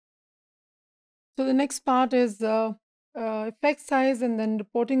So the next part is effect size and then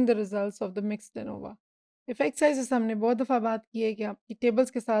reporting the results of the mixed ANOVA. Effect sizes हमने बहुत दफ़ा बात की है कि आपकी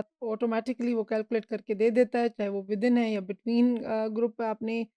टेबल्स के साथ ऑटोमेटिकली वो कैलकुलेट करके दे देता है, चाहे वो विद इन है या बिटवीन ग्रुप पे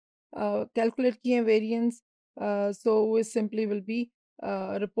आपने कैलकुलेट किए हैं variance. So we simply will be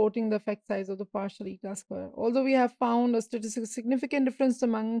reporting the effect size of the partial eta square. Although we have found a statistically significant difference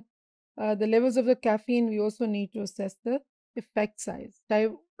among the levels of the caffeine, we also need to assess the effect size. चाहे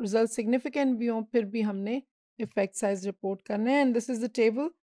result significant भी हों फिर भी हमने effect size report करना है. And this is the table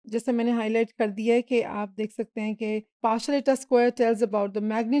जैसे मैंने हाईलाइट कर दिया है कि आप देख सकते हैं कि partial eta square tells about the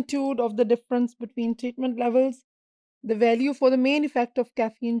magnitude of the difference between treatment levels. The value for the main effect of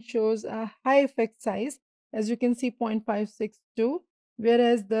caffeine shows a high effect size, as you can see 0.562,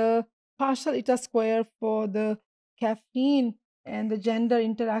 whereas the partial eta square for the caffeine and the gender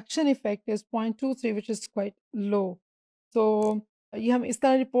interaction effect is 0.23, which is quite low. So ये हम इस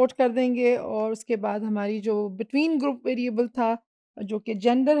तरह report कर देंगे और उसके बाद हमारी जो बिटवीन ग्रुप वेरिएबल था जो कि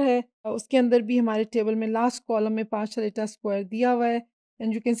जेंडर है उसके अंदर भी हमारे टेबल में लास्ट कॉलम में पार्शियल eta स्क्वायर दिया हुआ है.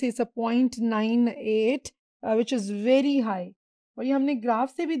 And you can see it's a 0.98 which is very high. और ये हमने ग्राफ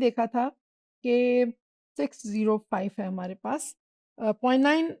से भी देखा था कि 605 है हमारे पास.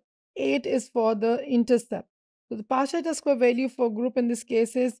 0.98 is for the intercept. So the partial eta square value for group in this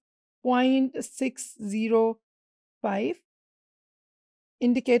case is 0.605,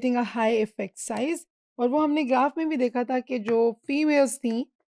 indicating a high effect size. और वो हमने ग्राफ में भी देखा था कि जो फीमेल्स थी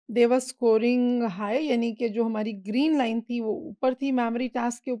दे वर स्कोरिंग हाई, यानी कि जो हमारी ग्रीन लाइन थी वो ऊपर थी मेमोरी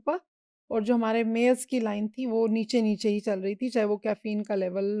टास्क के ऊपर और जो हमारे मेल्स की लाइन थी वो नीचे नीचे ही चल रही थी, चाहे वो कैफीन का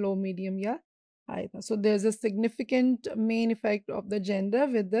लेवल लो मीडियम या हाई था. So there is a significant main effect of the gender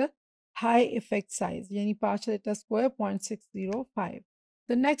with the high effect size, यानी partial eta square 0.605.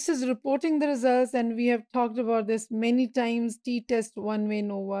 The next is reporting the results, and we have talked about this many times. T-test one-way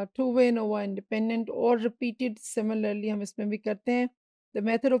NOVA, two-way NOVA, independent or repeated. Similarly, हम इसमें भी करते हैं. The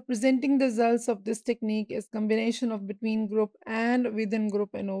method of presenting the results of this technique is combination of between group and within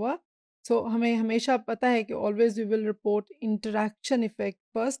group ANOVA. So हमें हमेशा पता है कि always we will report interaction effect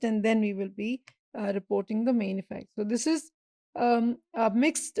first, and then we will be reporting the main effect. So this is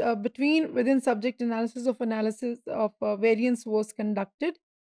mixed between within subject analysis of variance was conducted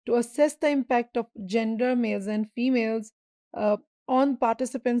to assess the impact of gender, males and females, uh, on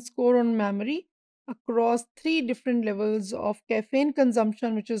participants' score on memory across three different levels of caffeine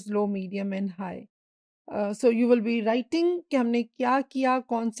consumption, which is low, medium and high. So you will be writing कि हमने क्या किया,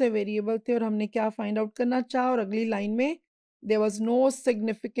 कौन से variable थे और हमने क्या फाइंड आउट करना चाहा. और अगली लाइन में there was no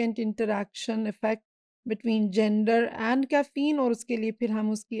significant interaction effect between gender and caffeine, और उसके लिए फिर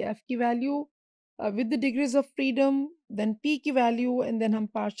हम उसकी F की value with the degrees of freedom, then P की वैल्यू and then हम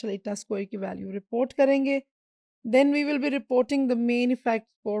partial eta square की वैल्यू रिपोर्ट करेंगे. Then we will be reporting the main effects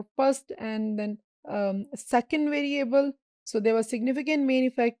for first and then second variable. So there was significant main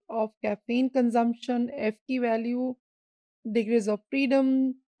effect of caffeine consumption, F key value, degrees of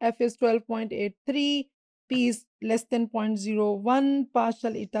freedom, F is 12.83, P is less than 0.01,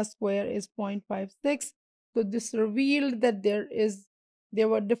 partial eta square is 0.56. So this revealed that there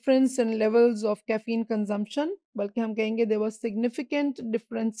were difference in levels of caffeine consumption. बल्कि हम कहेंगे there were significant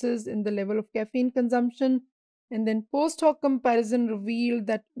differences in the level of caffeine consumption. And then post hoc comparison revealed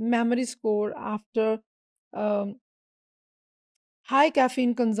that memory score after um, high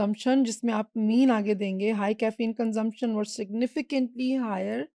caffeine consumption, जिसमें आप mean आगे देंगे, high caffeine consumption was significantly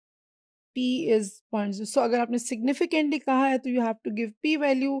higher. P is 0.0. So अगर आपने significantly कहा है तो you have to give P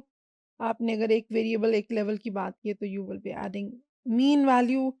value. आपने अगर एक वेरिएबल एक लेवल की बात की है तो you will be adding mean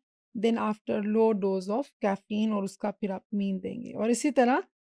value, then after low dose of caffeine और उसका फिर आप मीन देंगे. और इसी तरह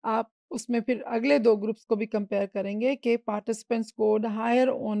आप उसमें फिर अगले दो ग्रुप्स को भी कंपेयर करेंगे कि participants scored higher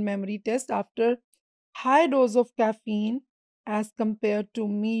on memory test after high dose of caffeine as compared to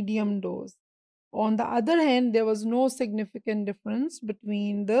medium dose. On the other hand, there was no significant difference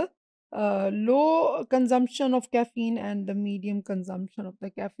between the low consumption of caffeine and the medium consumption of the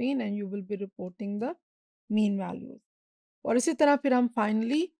caffeine, and you will be reporting the mean values. और इसी तरह फिर हम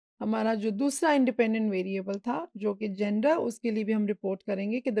finally हमारा जो दूसरा independent variable था जो कि जेंडर, उसके लिए भी हम रिपोर्ट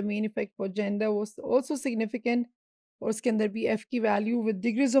करेंगे कि the main effect for gender was also significant, और उसके अंदर भी एफ की value with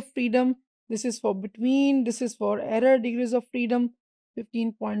degrees of freedom. This is for between, this is for error degrees of freedom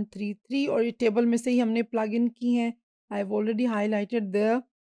 15.33, और ये टेबल में से ही हमने प्लग इन की हैं. I have already highlighted the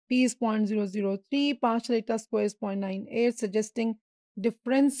P is 0.003, partial eta square is 0.98, suggesting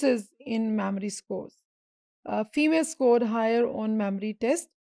differences in memory scores. Female scored higher on memory test,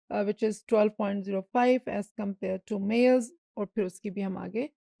 which is 12.05 as compared to males, और फिर उसकी भी हम आगे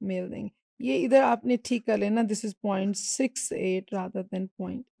मेल देंगे. ये इधर आपने ठीक कर लेना, this is 0.68 rather than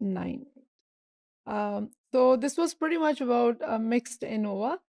 0.9. So this was pretty much about mixed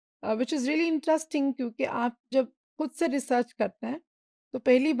ANOVA, which is really interesting क्योंकि आप जब खुद से रिसर्च करते हैं तो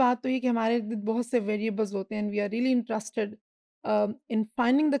पहली बात तो ये कि हमारे इर्द बहुत से वेरिएबल्स होते हैं and we are really interested in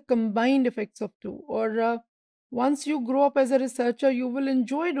finding the combined effects of two. और once you grow up as a researcher you will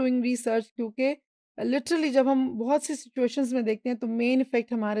enjoy doing research क्योंकि लिटरली जब हम बहुत सी सिचुएशंस में देखते हैं तो मेन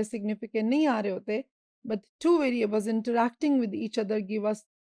इफेक्ट हमारे सिग्निफिकेंट नहीं आ रहे होते but two variables interacting with each other give us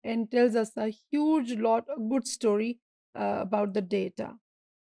and tells us a huge lot a good story about the data.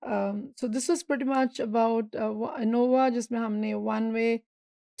 So this was pretty much about ANOVA जिसमें हमने one way,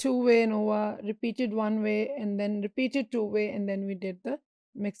 two way ANOVA, repeated one way and then repeated two way and then we did the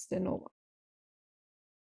mixed ANOVA.